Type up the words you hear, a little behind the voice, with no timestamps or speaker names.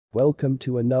Welcome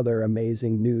to another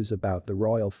amazing news about the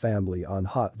royal family on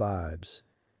Hot Vibes.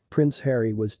 Prince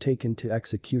Harry was taken to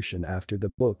execution after the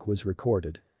book was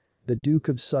recorded. The Duke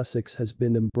of Sussex has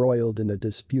been embroiled in a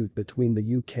dispute between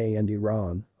the UK and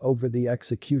Iran over the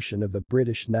execution of a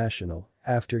British national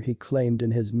after he claimed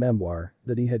in his memoir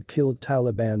that he had killed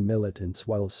Taliban militants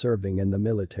while serving in the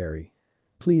military.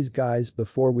 Please guys,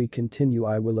 before we continue,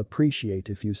 I will appreciate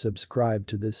if you subscribe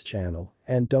to this channel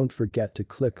and don't forget to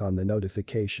click on the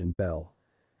notification bell.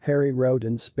 Harry wrote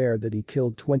in Spare that he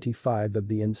killed 25 of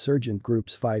the insurgent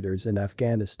group's fighters in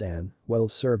Afghanistan while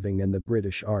serving in the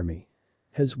British Army.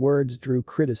 His words drew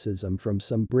criticism from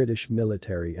some British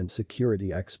military and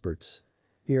security experts.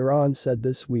 Iran said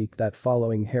this week that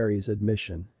following Harry's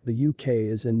admission, the UK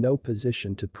is in no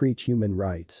position to preach human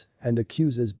rights and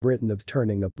accuses Britain of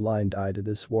turning a blind eye to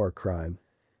this war crime.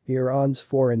 Iran's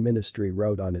foreign ministry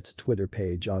wrote on its Twitter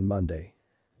page on Monday.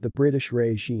 The British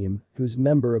regime, whose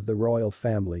member of the royal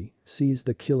family, sees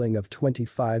the killing of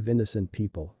 25 innocent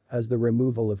people as the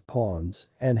removal of pawns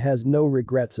and has no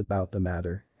regrets about the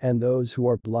matter and those who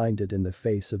are blinded in the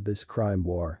face of this crime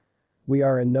war. We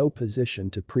are in no position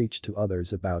to preach to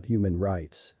others about human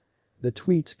rights. The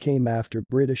tweets came after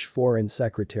British Foreign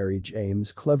Secretary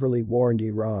James cleverly warned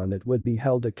Iran it would be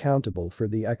held accountable for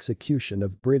the execution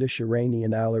of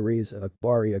British-Iranian Alireza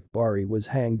Akbari. Akbari was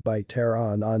hanged by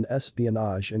Tehran on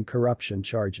espionage and corruption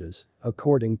charges,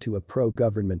 according to a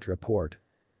pro-government report.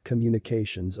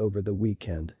 Communications over the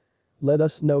weekend. Let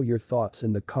us know your thoughts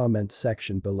in the comments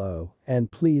section below,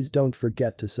 and please don't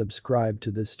forget to subscribe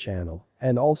to this channel,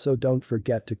 and also don't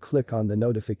forget to click on the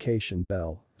notification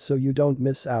bell so you don't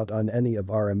miss out on any of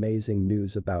our amazing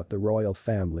news about the royal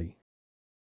family.